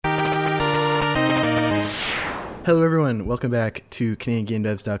Hello, everyone. Welcome back to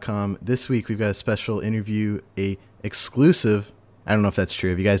CanadianGameDevs.com. This week, we've got a special interview, a exclusive. I don't know if that's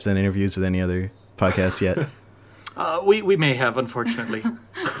true. Have you guys done interviews with any other podcasts yet? We may have, unfortunately. All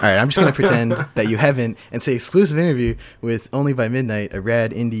right, I'm just going to pretend that you haven't and say exclusive interview with Only by Midnight, a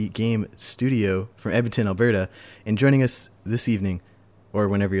rad indie game studio from Edmonton, Alberta. And joining us this evening, or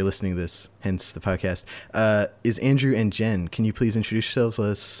whenever you're listening to this, hence the podcast, is Andrew and Jen. Can you please introduce yourselves?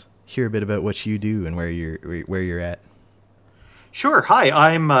 Let us hear a bit about what you do and where you're at. Sure. Hi,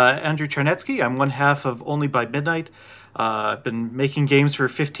 I'm Andrew Charnetsky. I'm one half of Only by Midnight. I've been making games for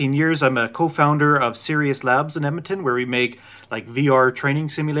 15 years. I'm a co-founder of Serious Labs in Edmonton, where we make like VR training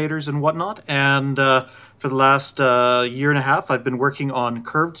simulators and whatnot. And for the last year and a half, I've been working on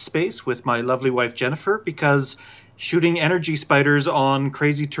Curved Space with my lovely wife Jennifer, because shooting energy spiders on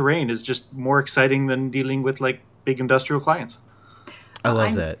crazy terrain is just more exciting than dealing with like big industrial clients. I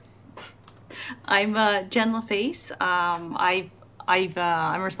love that. I'm Jen LaFace. I'm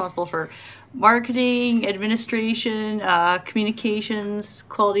responsible for marketing, administration, communications,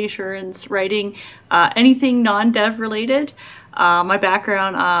 quality assurance, writing, anything non-dev related. My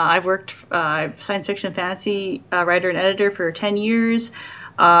background, I've worked science fiction and fantasy writer and editor for 10 years.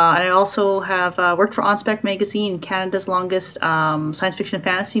 And I also have worked for OnSpec Magazine, Canada's longest science fiction and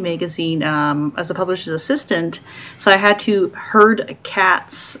fantasy magazine, as a publisher's assistant. So I had to herd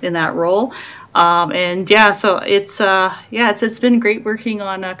cats in that role. So it's been great working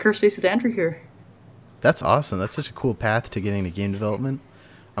on Curved Space with Andrew here. That's awesome. That's such a cool path to getting into game development.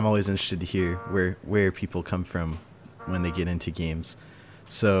 I'm always interested to hear where people come from when they get into games.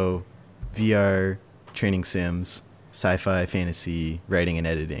 So VR, training sims, sci-fi, fantasy, writing and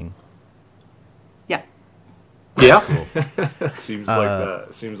editing. Yeah. That's cool.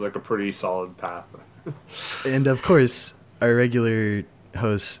 Seems like a pretty solid path. And of course, our regular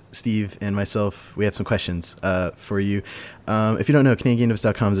host Steve and myself, we have some questions for you. If you don't know,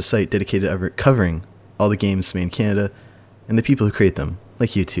 CanadianGameDevs.com is a site dedicated to covering all the games made in Canada and the people who create them,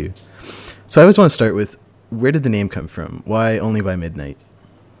 like you two. So I always want to start with, where did the name come from? Why Only by Midnight?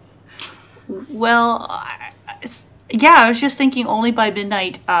 Well, I was just thinking Only by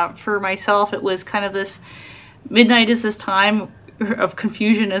Midnight. For myself, it was kind of this, midnight is this time of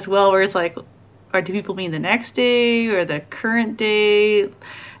confusion as well, where it's like, do people mean the next day or the current day? And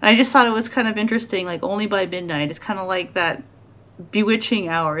I just thought it was kind of interesting, like Only by Midnight. It's kind of like that bewitching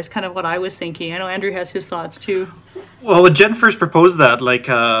hour is kind of what I was thinking. I know Andrew has his thoughts too. Well, when Jen first proposed that,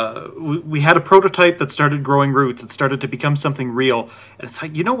 we had a prototype that started growing roots. It started to become something real. And it's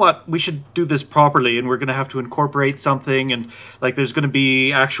like, you know what? We should do this properly, and we're going to have to incorporate something. And there's going to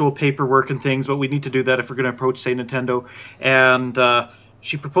be actual paperwork and things, but we need to do that if we're going to approach, say, Nintendo. And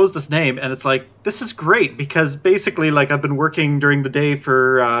she proposed this name, and it's like, this is great, because basically, I've been working during the day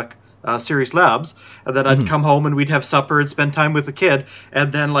for Serious Labs, and then I'd come home and we'd have supper and spend time with the kid,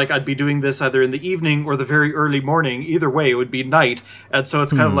 and then I'd be doing this either in the evening or the very early morning. Either way, it would be night, and so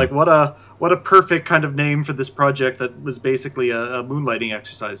it's kind of like, what a perfect kind of name for this project that was basically a moonlighting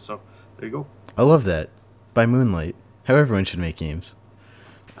exercise. So there you go. I love that. By moonlight, how everyone should make games,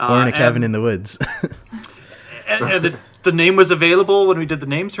 or in a cabin in the woods. The name was available when we did the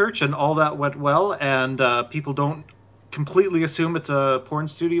name search, and all that went well, and people don't completely assume it's a porn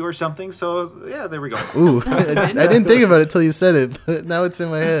studio or something, so yeah, there we go. Ooh, I didn't think about it till you said it, but now it's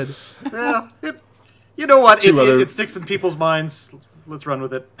in my head. Yeah, you know what? It sticks in people's minds. Let's run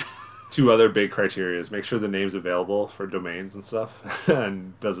with it. Two other big criteria is make sure the name's available for domains and stuff,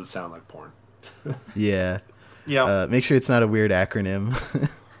 and does it sound like porn? Yeah. Make sure it's not a weird acronym.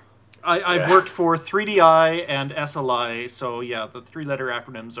 I've worked for 3DI and SLI, so yeah, the three-letter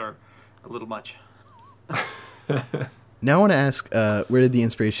acronyms are a little much. Now I want to ask, where did the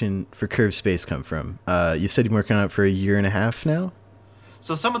inspiration for Curved Space come from? You said you've been working on it for a year and a half now?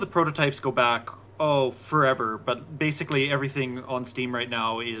 So some of the prototypes go back, forever, but basically everything on Steam right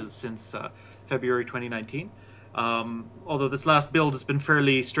now is since February 2019. Although this last build has been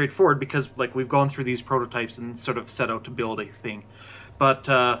fairly straightforward, because we've gone through these prototypes and sort of set out to build a thing. But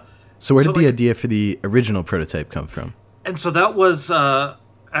so where did the idea for the original prototype come from? And so that was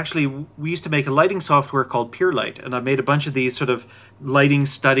actually, we used to make a lighting software called PureLight, and I made a bunch of these sort of lighting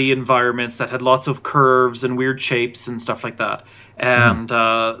study environments that had lots of curves and weird shapes and stuff like that. And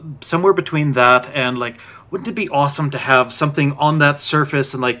somewhere between that and wouldn't it be awesome to have something on that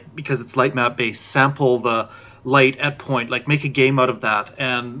surface and because it's light map based, sample the light at point, make a game out of that.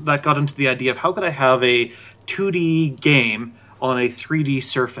 And that got into the idea of how could I have a 2D game on a 3D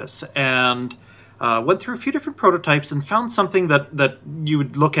surface. And went through a few different prototypes and found something that you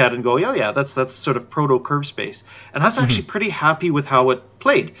would look at and go, oh yeah, that's sort of proto Curve Space. And I was actually pretty happy with how it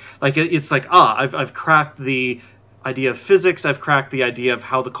played. Like it's like, I've cracked the idea of physics, I've cracked the idea of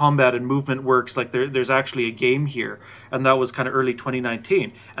how the combat and movement works. Like there's actually a game here, and that was kind of early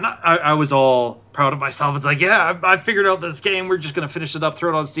 2019. And I was all proud of myself. It's like, yeah, I figured out this game. We're just going to finish it up,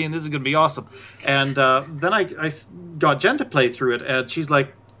 throw it on Steam. This is going to be awesome. And then I got Jen to play through it, and she's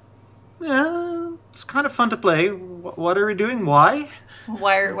like, yeah, it's kind of fun to play. What are we doing? Why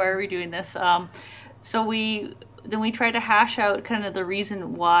are we doing this? So we tried to hash out kind of the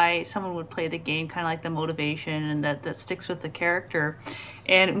reason why someone would play the game, kind of like the motivation and that sticks with the character.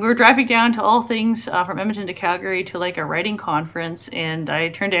 And we were driving down to all things from Edmonton to Calgary to like a writing conference, and I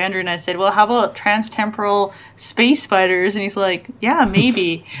turned to Andrew and I said, well, how about transtemporal space spiders? And he's like, yeah,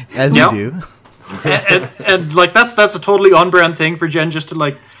 maybe. As you do. and like that's a totally on-brand thing for Jen just to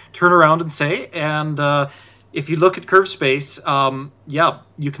like turn around and say. And if you look at Curve Space,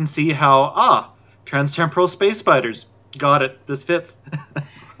 you can see how, transtemporal space spiders. Got it. This fits.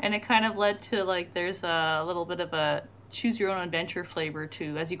 And it kind of led to like there's a little bit of a choose your own adventure flavor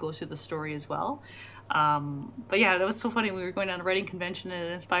too as you go through the story as well. But yeah, that was so funny. We were going down a writing convention and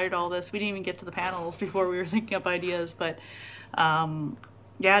it inspired all this. We didn't even get to the panels before we were thinking up ideas, but it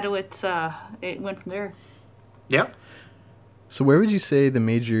went from there. Yeah. So where would you say the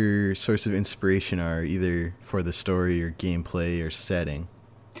major source of inspiration are, either for the story or gameplay or setting?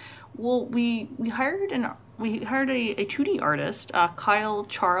 Well, we hired a 2D artist, Kyle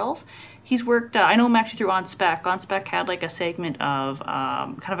Charles. He's worked. I know him actually through OnSpec. OnSpec had like a segment of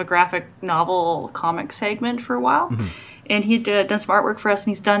kind of a graphic novel comic segment for a while, and he had done some artwork for us.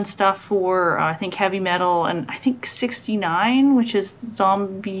 And he's done stuff for I think Heavy Metal and I think 69, which is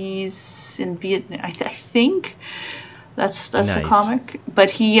zombies in Vietnam. I think. That's nice. The comic. But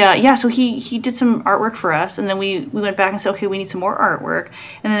so he did some artwork for us, and then we went back and said, okay, we need some more artwork.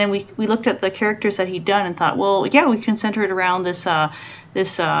 And then we looked at the characters that he'd done and thought, well, yeah, we can center it around this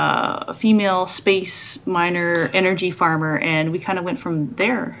female space miner energy farmer, and we kind of went from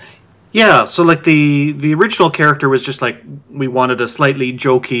there. Yeah, so like the original character was just like we wanted a slightly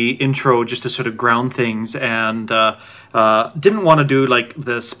jokey intro just to sort of ground things, and didn't want to do like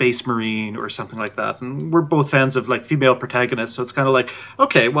the Space Marine or something like that. And we're both fans of like female protagonists, so it's kind of like,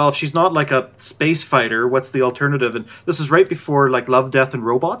 okay, well, if she's not like a space fighter, what's the alternative? And this is right before like Love, Death, and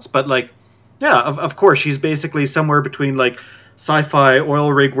Robots, but like, yeah, of course, she's basically somewhere between like sci-fi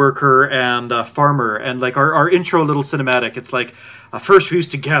oil rig worker and farmer. And like our intro little cinematic, it's like, first we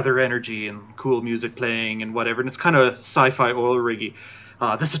used to gather energy and cool music playing and whatever, and it's kind of sci-fi oil riggy.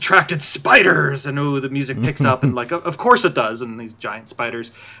 This attracted spiders, and the music picks up, and like, of course it does, and these giant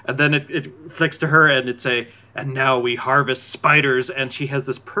spiders. And then it flicks to her, and it's and now we harvest spiders, and she has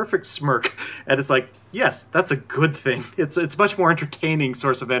this perfect smirk, and it's like, yes, that's a good thing. It's much more entertaining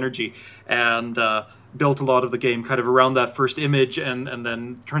source of energy, and built a lot of the game kind of around that first image, and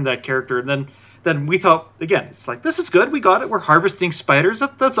then turned that character, and then we thought, again, it's like, this is good, we got it, we're harvesting spiders,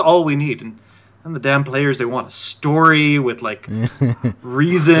 that's all we need. And the damn players, they want a story with like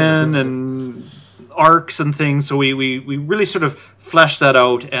reason and arcs and things, so we really sort of fleshed that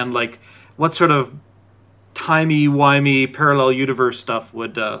out, and like what sort of timey-wimey parallel universe stuff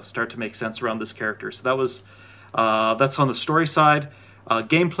would start to make sense around this character. So that was that's on the story side.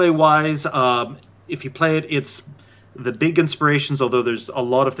 Gameplay-wise, if you play it, it's the big inspirations, although there's a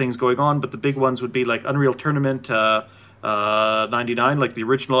lot of things going on, but the big ones would be like Unreal Tournament 99, like the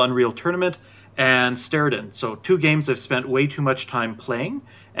original Unreal Tournament, and Steriden. So two games I've spent way too much time playing,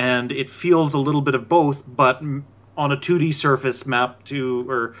 and it feels a little bit of both, but on a 2D surface mapped to,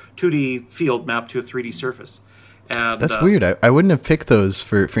 or 2D field mapped to a 3D surface. And, that's weird. I wouldn't have picked those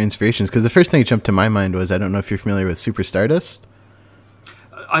for inspirations, because the first thing that jumped to my mind was, I don't know if you're familiar with Super Stardust.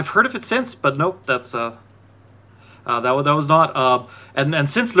 I've heard of it since, but nope, that's that was not.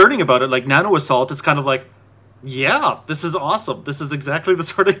 And since learning about it, like Nano Assault, it's kind of like, yeah, this is awesome. This is exactly the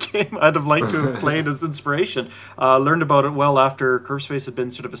sort of game I'd have liked to have played as inspiration. Learned about it well after Curve Space had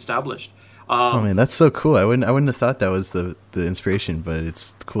been sort of established. Oh man, that's so cool. I wouldn't have thought that was the inspiration, but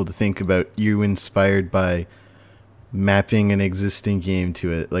it's cool to think about you inspired by mapping an existing game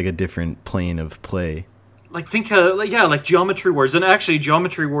to a different plane of play. Like think, like Geometry Wars, and actually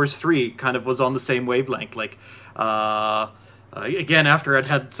Geometry Wars 3 kind of was on the same wavelength. Like, again, after I'd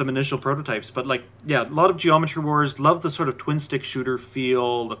had some initial prototypes, but like, yeah, a lot of Geometry Wars. Love the sort of twin stick shooter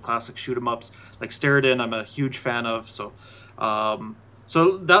feel, the classic shoot 'em ups. Like Steriden, I'm a huge fan of. So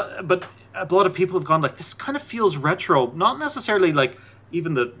that, but a lot of people have gone like, this kind of feels retro. Not necessarily like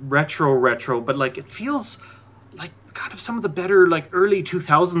even the retro, but like it feels like kind of some of the better like early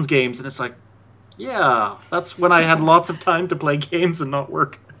 2000s games, and it's like, Yeah, that's when I had lots of time to play games and not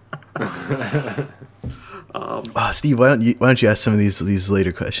work. Steve, why don't you ask some of these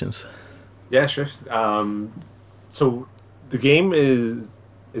later questions? Yeah, sure. So the game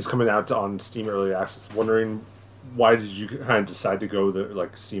is coming out on Steam Early Access. Wondering why did you kind of decide to go the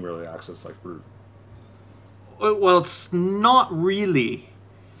Steam Early Access route? Well, it's not really.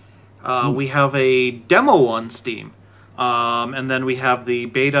 We have a demo on Steam, and then we have the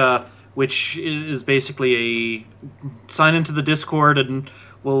beta, which is basically a sign into the Discord, and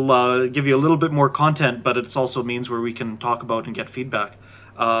we'll give you a little bit more content, but it also means where we can talk about and get feedback.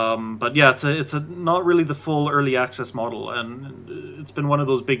 But yeah, it's not really the full early access model, and it's been one of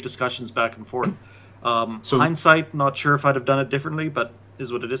those big discussions back and forth. So hindsight, not sure if I'd have done it differently, but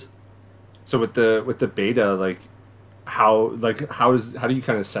is what it is. So with the beta, how do you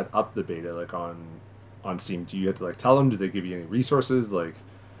kind of set up the beta on Steam? Do you have to tell them? Do they give you any resources? I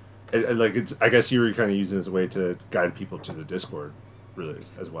guess you were kind of using it as a way to guide people to the Discord, really,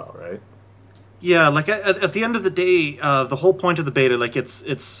 as well, right? Yeah, at the end of the day, the whole point of the beta,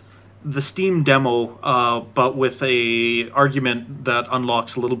 it's the Steam demo, but with a argument that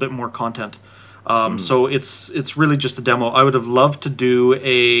unlocks a little bit more content. So it's really just a demo. I would have loved to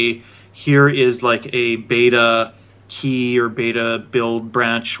do here is a beta key or beta build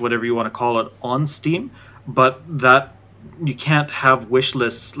branch, whatever you want to call it, on Steam, but that you can't have wish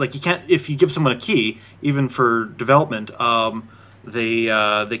lists. You can't, if you give someone a key, even for development,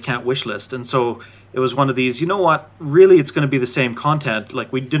 they can't wish list. And so it was one of these, you know what, really it's going to be the same content.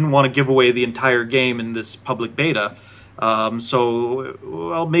 We didn't want to give away the entire game in this public beta.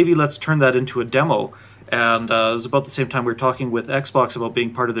 So maybe let's turn that into a demo. And it was about the same time we were talking with Xbox about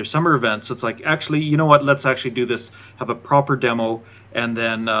being part of their summer event. So it's actually, you know what, let's actually do this, have a proper demo. And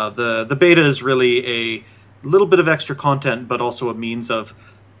then the beta is really a little bit of extra content, but also a means of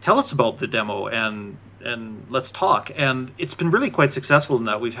tell us about the demo and let's talk. And it's been really quite successful in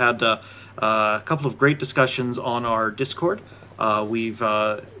that. We've had a couple of great discussions on our Discord. We've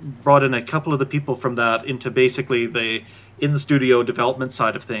brought in a couple of the people from that into basically the in-studio development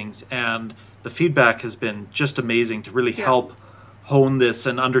side of things, and the feedback has been just amazing to really help hone this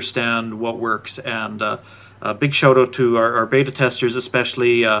and understand what works. And a big shout out to our beta testers,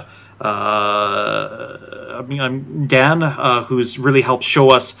 especially Dan, who's really helped show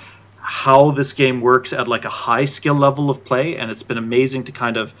us how this game works at a high skill level of play, and it's been amazing to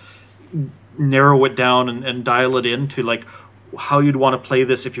kind of narrow it down and dial it in to how you'd want to play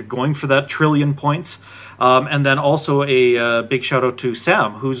this if you're going for that trillion points. And then also a big shout out to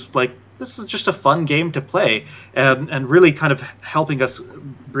Sam, who's this is just a fun game to play, and really kind of helping us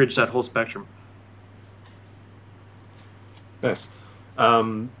bridge that whole spectrum. Nice.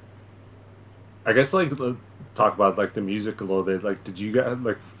 I guess talk about the music a little bit. Did you guys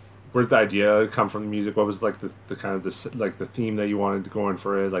where did the idea come from? The music? What was the kind of the theme that you wanted to go in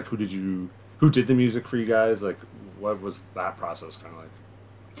for it? Who did the music for you guys? What was that process kind of like?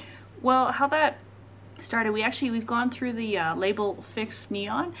 Well, how that started, we've gone through the label Fixed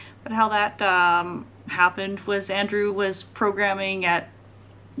Neon, but how that happened was Andrew was programming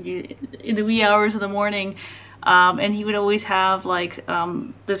in the wee hours of the morning, and he would always have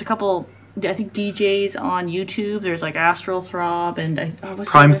there's a couple, I think, DJs on YouTube. There's Astral Throb and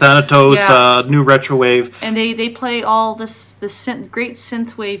Prime Thanatos, New Retrowave, and they play all this great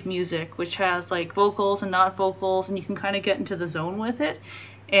synthwave music, which has vocals and not vocals, and you can kind of get into the zone with it.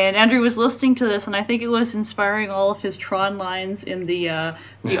 And Andrew was listening to this, and I think it was inspiring all of his Tron lines in the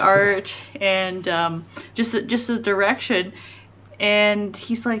art and just the direction. And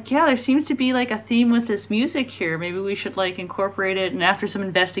he's yeah, there seems to be a theme with this music here. Maybe we should incorporate it. And after some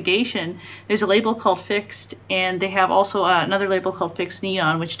investigation, there's a label called Fixed, and they have also another label called Fixed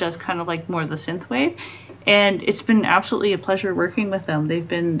Neon, which does kind of more of the synthwave. And it's been absolutely a pleasure working with them.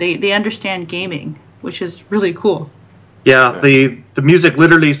 They understand gaming, which is really cool. Yeah, the music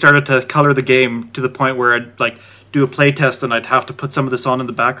literally started to color the game to the point where I'd do a play test and I'd have to put some of this on in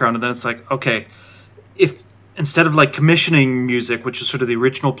the background, and then it's okay, if instead of commissioning music, which is sort of the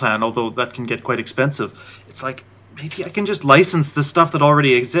original plan, although that can get quite expensive, it's maybe I can just license the stuff that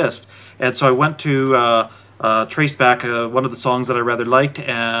already exists. And so I went to traced back one of the songs that I rather liked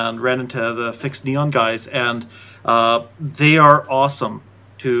and ran into the Fixed Neon guys, and they are awesome.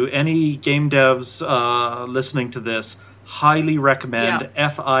 To any game devs listening to this, highly recommend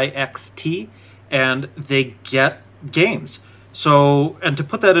FIXT, and they get games. So, and to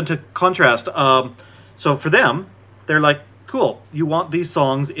put that into contrast, so for them, they're cool, you want these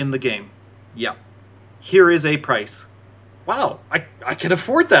songs in the game. Yeah. Here is a price. Wow, I can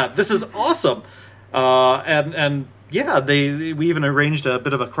afford that. This is awesome. And Yeah, we even arranged a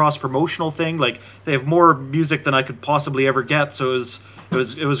bit of a cross promotional thing. Like they have more music than I could possibly ever get, so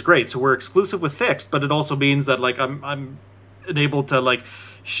it was great. So we're exclusive with Fixed, but it also means that like I'm enabled to like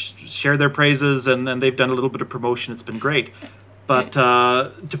share their praises, and they've done a little bit of promotion. It's been great. But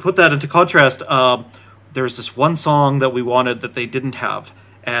to put that into contrast, there's this one song that we wanted that they didn't have,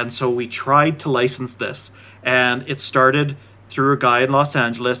 and so we tried to license this, and it started through a guy in Los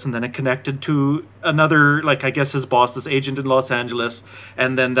Angeles, and then it connected to another, like I guess his boss, this agent in Los Angeles,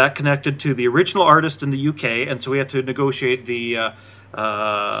 and then that connected to the original artist in the UK, and so we had to negotiate the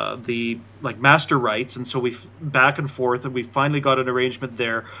like master rights, and so we back and forth, and we finally got an arrangement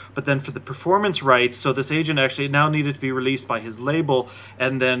there. But then for the performance rights, so this agent actually now needed to be released by his label,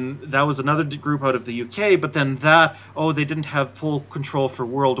 and then that was another group out of the UK. But then they didn't have full control for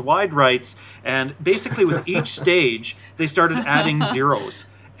worldwide rights, and basically with each stage they started adding zeros,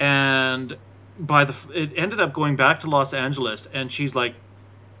 and it ended up going back to Los Angeles, and she's like,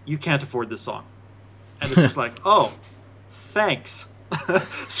 "You can't afford this song," and it's just like, "Oh, thanks."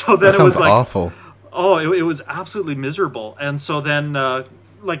 So then that sounds it was like awful. Oh, it was absolutely miserable. And so then,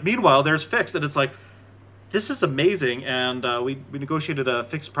 like, meanwhile, there's Fixed, and it's like, this is amazing. And we negotiated a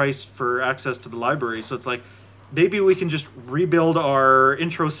fixed price for access to the library. So it's like, maybe we can just rebuild our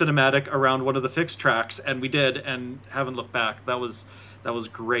intro cinematic around one of the Fixed tracks, and we did, and haven't looked back. That was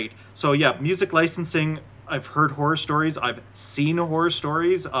great. So yeah, music licensing. I've heard horror stories. I've seen horror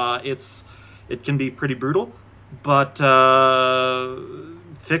stories. It can be pretty brutal. But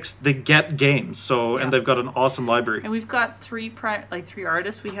Fixed, they get games, so and they've got an awesome library. And we've got three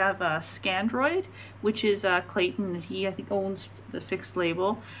artists. We have Scandroid, which is Clayton, and he I think owns the Fixed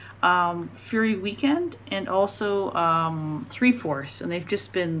label. Fury Weekend, and also Three Force, and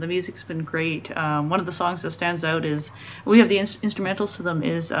the music's been great. One of the songs that stands out is we have the instrumentals to them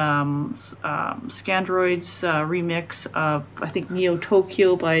is Scandroid's remix of I think Neo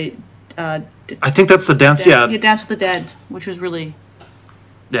Tokyo by. I think that's the dance. Yeah, Dance with the Dead, which was really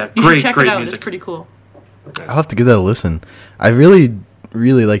great. You should check great it out. music. It's pretty cool. I'll have to give that a listen. I really,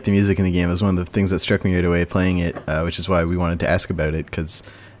 really like the music in the game. It was one of the things that struck me right away playing it, which is why we wanted to ask about it. Because,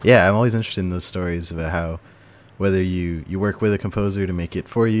 I'm always interested in those stories about how whether you work with a composer to make it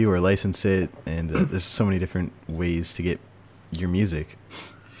for you or license it, and there's so many different ways to get your music.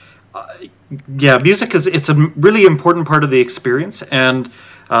 Music it's a really important part of the experience, and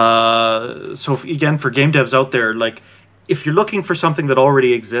so again, for game devs out there, like if you're looking for something that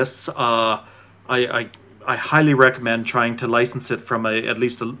already exists, I highly recommend trying to license it from at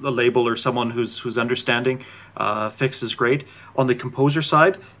least a label or someone who's understanding. Fix is great. On the composer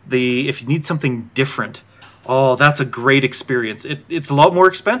side, if you need something different, that's a great experience. It's a lot more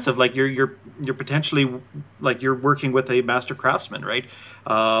expensive. Like you're potentially like you're working with a master craftsman, right?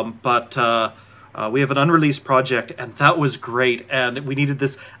 But we have an unreleased project, and that was great. And we needed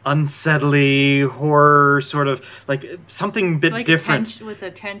this unsettling horror sort of like something a bit different with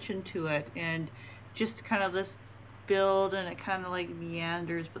attention to it, and just kind of this build, and it kind of like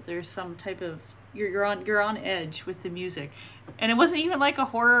meanders, but there's some type of you're on edge with the music. And it wasn't even like a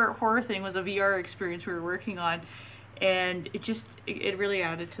horror thing. It was a VR experience we were working on, and it really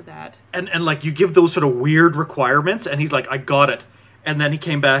added to that. And like you give those sort of weird requirements, and he's like, I got it. And then he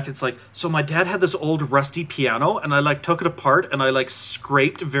came back, it's like, so my dad had this old rusty piano, and I like took it apart, and I like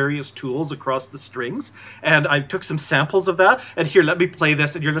scraped various tools across the strings, and I took some samples of that, and here, let me play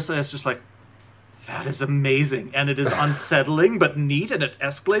this, and you're listening, it's just like, that is amazing, and it is unsettling but neat, and it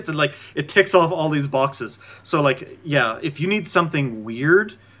escalates, and like it ticks off all these boxes. So like, if you need something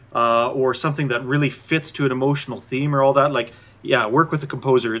weird or something that really fits to an emotional theme or all that, like work with the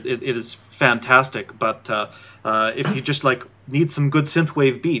composer. It is fantastic. But if you just like need some good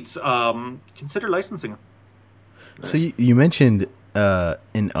synthwave beats, consider licensing them. So you mentioned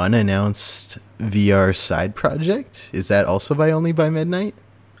an unannounced VR side project. Is that also by Only by Midnight?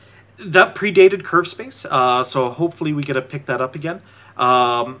 That predated Curve Space, so hopefully we get to pick that up again.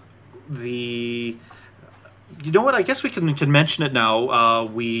 You know what? I guess we can mention it now.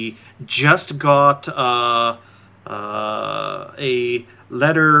 We just got a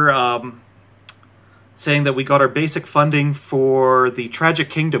letter saying that we got our basic funding for the Tragic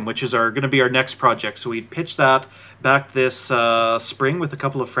Kingdom, which is going to be our next project. So we pitched that back this spring with a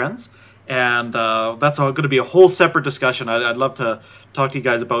couple of friends. And that's all going to be a whole separate discussion. I'd love to talk to you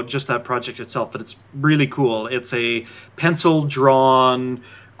guys about just that project itself, but it's really cool. It's a pencil-drawn,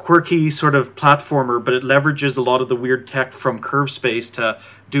 quirky sort of platformer, but it leverages a lot of the weird tech from Curve Space to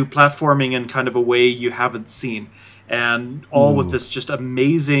do platforming in kind of a way you haven't seen. And all with this just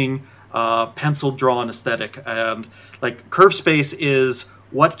amazing pencil-drawn aesthetic. And like Curve Space is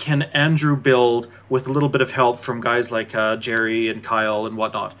what can Andrew build with a little bit of help from guys like Jerry and Kyle and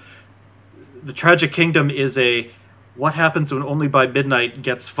whatnot. The Tragic Kingdom is what happens when Only by Midnight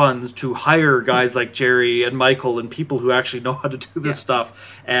gets funds to hire guys like Jerry and Michael and people who actually know how to do this stuff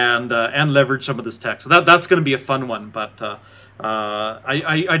and leverage some of this tech. So that's going to be a fun one, but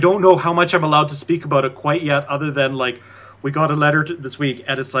I don't know how much I'm allowed to speak about it quite yet, other than like we got a letter this week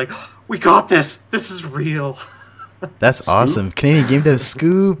and it's like, we got this. This is real. That's Scoop. awesome. Canadian Game Dev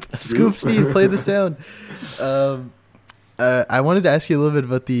Scoop, Steve, play the sound. I wanted to ask you a little bit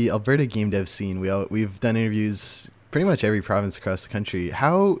about the Alberta game dev scene. We've done interviews pretty much every province across the country.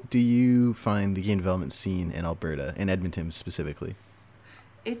 How do you find the game development scene in Alberta, in Edmonton specifically?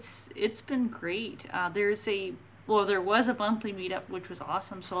 It's been great. There was a monthly meetup, which was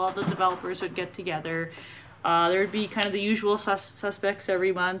awesome. So all the developers would get together. There would be kind of the usual suspects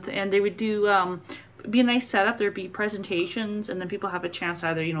every month, and they would do be a nice setup. There'd be presentations, and then people have a chance to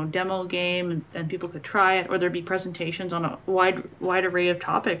either demo a game and people could try it, or there'd be presentations on a wide array of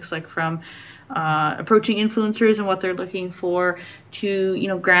topics, like from approaching influencers and what they're looking for,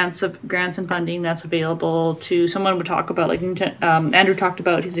 to grants and funding that's available, to someone would talk about, like Andrew talked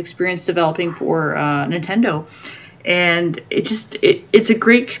about his experience developing for Nintendo. And it's a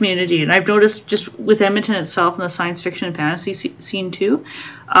great community, and I've noticed just with Edmonton itself and the science fiction and fantasy scene too,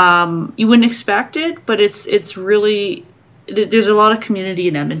 you wouldn't expect it, but it's really, there's a lot of community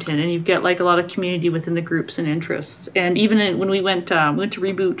in Edmonton, and you get like a lot of community within the groups and interests. And even when we went to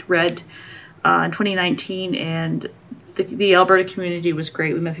Reboot Red in 2019, and the Alberta community was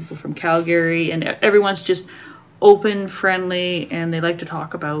great. We met people from Calgary, and everyone's just open, friendly, and they like to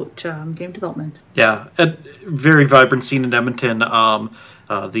talk about game development. Yeah, a very vibrant scene in Edmonton.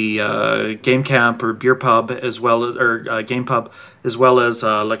 The Game Camp or Beer Pub, as well as Game Pub, as well as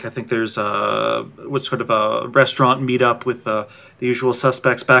like I think there's what's sort of a restaurant meetup with the usual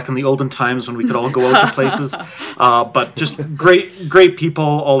suspects back in the olden times when we could all go out to places. But just great people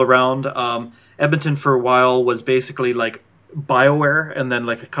all around. Edmonton for a while was basically like BioWare and then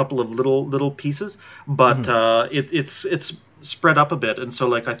like a couple of little pieces, but it's spread up a bit. And so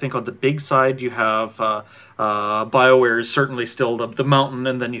like I think on the big side you have BioWare is certainly still the mountain,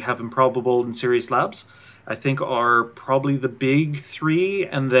 and then you have Improbable and Serious Labs, I think, are probably the big three,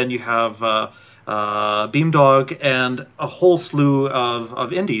 and then you have Beamdog and a whole slew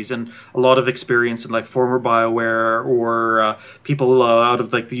of indies, and a lot of experience in like former BioWare or people out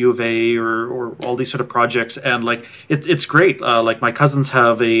of like the U of A or all these sort of projects. And like it's great. Like my cousins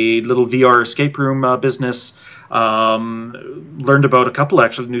have a little VR escape room business. Learned about a couple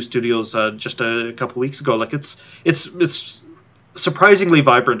actually new studios just a couple weeks ago. Like it's surprisingly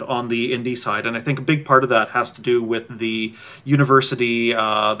vibrant on the indie side, and I think a big part of that has to do with the university,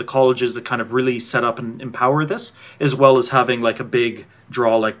 the colleges that kind of really set up and empower this, as well as having like a big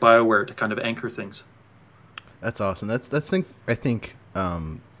draw like BioWare to kind of anchor things. That's awesome. That's I think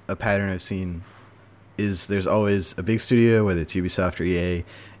a pattern I've seen is there's always a big studio, whether it's Ubisoft or EA,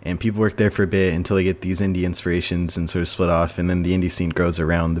 and people work there for a bit until they get these indie inspirations and sort of split off, and then the indie scene grows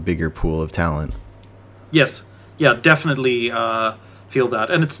around the bigger pool of talent. Yes. Yeah, definitely feel that.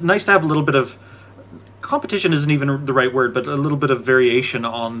 And it's nice to have a little bit of competition, isn't even the right word, but a little bit of variation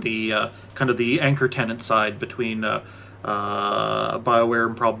on the kind of the anchor tenant side between BioWare,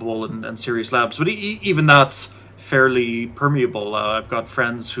 Improbable, and Serious Labs. But even that's fairly permeable. I've got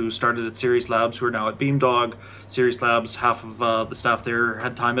friends who started at Serious Labs who are now at Beamdog. Serious Labs, half of the staff there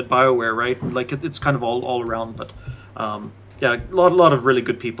had time at BioWare, right? Like it's kind of all around. But yeah, a lot of really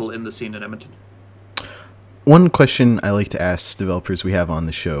good people in the scene in Edmonton. One question I like to ask developers we have on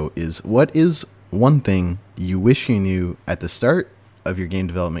the show is, what is one thing you wish you knew at the start of your game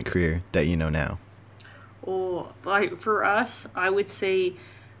development career that you know now? Oh, for us, I would say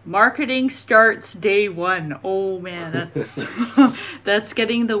marketing starts day one. Oh man, that's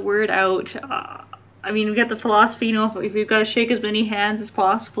getting the word out. I mean, we've got the philosophy, if you've got to shake as many hands as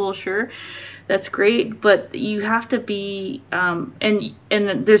possible, sure. That's great, but you have to be, and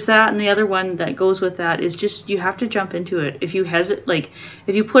there's that, and the other one that goes with that is just you have to jump into it. If you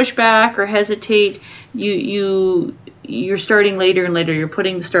if you push back or hesitate, you're starting later and later. You're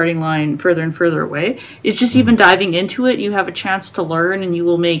putting the starting line further and further away. It's just even diving into it. You have a chance to learn, and you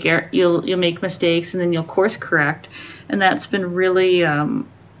will you'll make mistakes, and then you'll course correct, and that's been really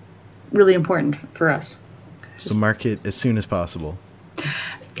really important for us. So market as soon as possible.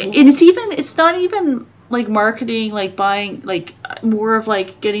 And it's not even like marketing, like buying, like more of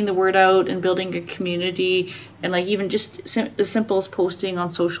like getting the word out and building a community, and like even just as simple as posting on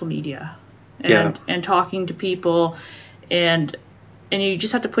social media and talking to people, and you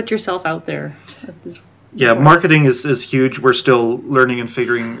just have to put yourself out there. Yeah, marketing is huge. We're still learning and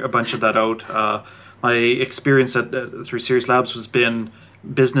figuring a bunch of that out. My experience through Serious Labs has been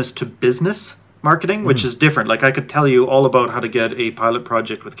business to business marketing, which is different. Like I could tell you all about how to get a pilot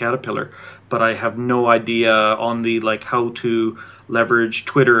project with Caterpillar, but I have no idea on the like how to leverage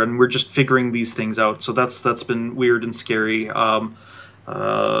Twitter, and we're just figuring these things out. So that's been weird and scary.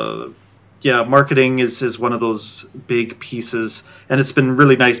 Yeah, marketing is one of those big pieces, and it's been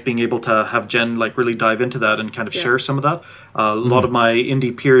really nice being able to have Jen like really dive into that and kind of share some of that. A lot of my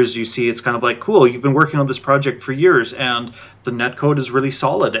indie peers, you see, it's kind of like, cool, you've been working on this project for years, and the netcode is really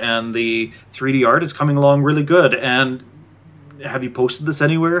solid, and the 3D art is coming along really good. And have you posted this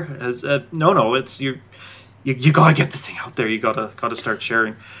anywhere? No, it's you gotta get this thing out there. You gotta start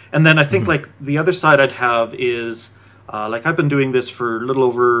sharing. And then I think like the other side I'd have is. Like I've been doing this for a little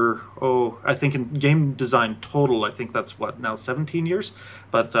over, I think in game design total, I think that's what now 17 years.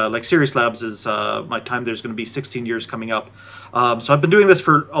 But like Serious Labs is my time there's going to be 16 years coming up. So I've been doing this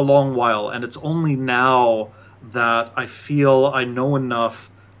for a long while, and it's only now that I feel I know enough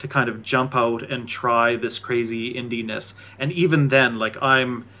to kind of jump out and try this crazy indie-ness. And even then, like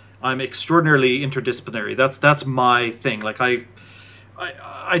I'm extraordinarily interdisciplinary. That's my thing. Like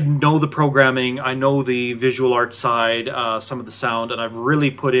I know the programming, I know the visual art side, some of the sound, and I've really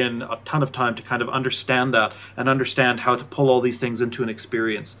put in a ton of time to kind of understand that and understand how to pull all these things into an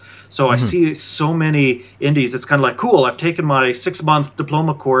experience. So I see so many indies, it's kind of like, cool, I've taken my 6-month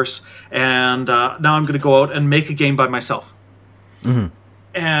diploma course, and now I'm going to go out and make a game by myself.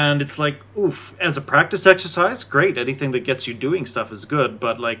 And it's like, oof, as a practice exercise, great, anything that gets you doing stuff is good,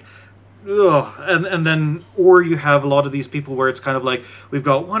 but like, ugh. And then, or you have a lot of these people where it's kind of like, we've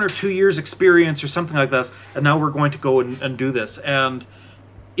got 1 or 2 years experience or something like this, and now we're going to go and do this. And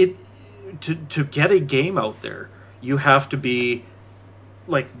to get a game out there, you have to be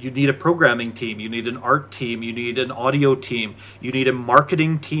like, you need a programming team, you need an art team, you need an audio team, you need a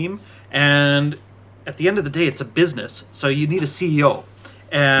marketing team, and at the end of the day, it's a business, so you need a CEO.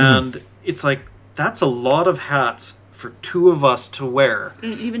 And it's like, that's a lot of hats for 2 of us to wear,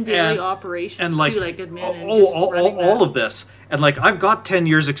 and even daily operations, and like, too, like admin, and all of this. And like, I've got 10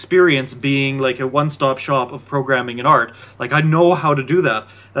 years experience being like a one-stop shop of programming and art. Like, I know how to do that.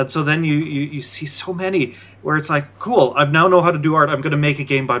 And so then you see so many where it's like, cool, I now know how to do art, I'm going to make a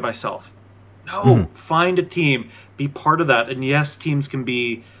game by myself. No, find a team, be part of that. And yes, teams can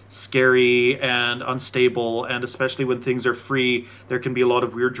be scary and unstable, and especially when things are free, there can be a lot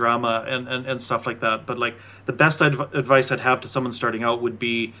of weird drama and stuff like that. But like, the best advice I'd have to someone starting out would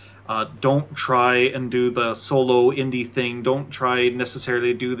be, don't try and do the solo indie thing. Don't try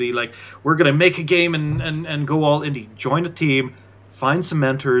necessarily do the like, we're going to make a game and go all indie. Join a team, find some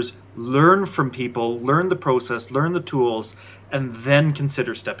mentors, learn from people, learn the process, learn the tools, and then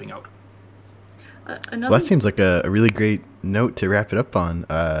consider stepping out. Well, that seems like a really great note to wrap it up on.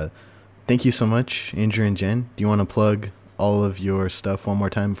 Thank you so much, Andrew and Jen. Do you want to plug all of your stuff one more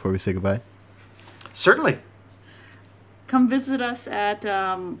time before we say goodbye? Certainly. Come visit us at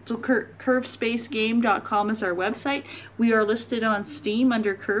curvespacegame.com is our website. We are listed on Steam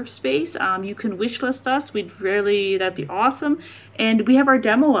under CurveSpace. You can wishlist us. That'd be awesome. And we have our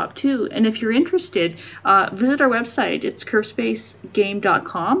demo up too. And if you're interested, visit our website. It's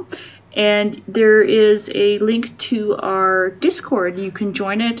curvespacegame.com. And there is a link to our Discord. You can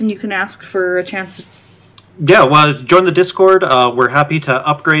join it, and you can ask for a chance to... Yeah, well, join the Discord. We're happy to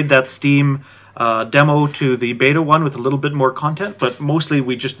upgrade that Steam demo to the beta one with a little bit more content, but mostly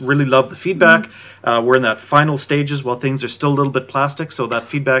we just really love the feedback. We're in that final stages while things are still a little bit plastic, so that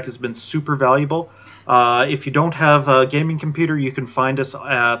feedback has been super valuable. If you don't have a gaming computer, you can find us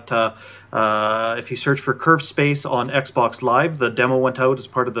at... if you search for CurveSpace on Xbox Live, the demo went out as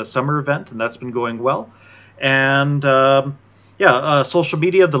part of the summer event, and that's been going well. And social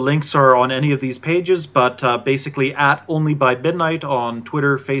media, the links are on any of these pages, but basically at Only by Midnight on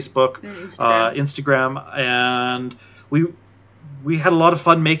Twitter, Facebook, Instagram. And we had a lot of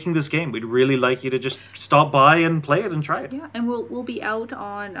fun making this game. We'd really like you to just stop by and play it and try it. Yeah, and we'll be out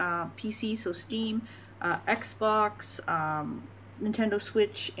on PC, so Steam, Xbox, Nintendo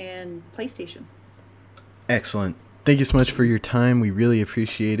Switch, and PlayStation. Excellent. Thank you so much for your time. We really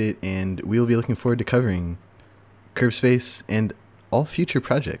appreciate it, and we'll be looking forward to covering CurveSpace and all future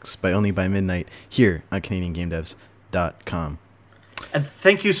projects by Only by Midnight here on CanadianGameDevs.com. And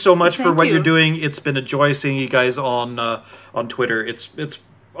thank you so much for what you're doing. It's been a joy seeing you guys on Twitter. It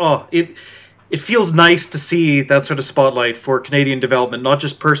feels nice to see that sort of spotlight for Canadian development, not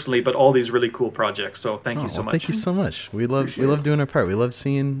just personally, but all these really cool projects. So thank you so much. Thank you so much. We love doing our part. We love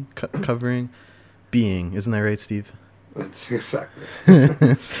seeing, covering, being. Isn't that right, Steve? That's exactly.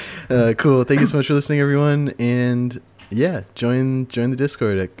 Cool. Thank you so much for listening, everyone. And yeah, join the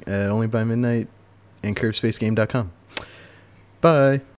Discord at Only by Midnight and CurveSpaceGame.com. Bye.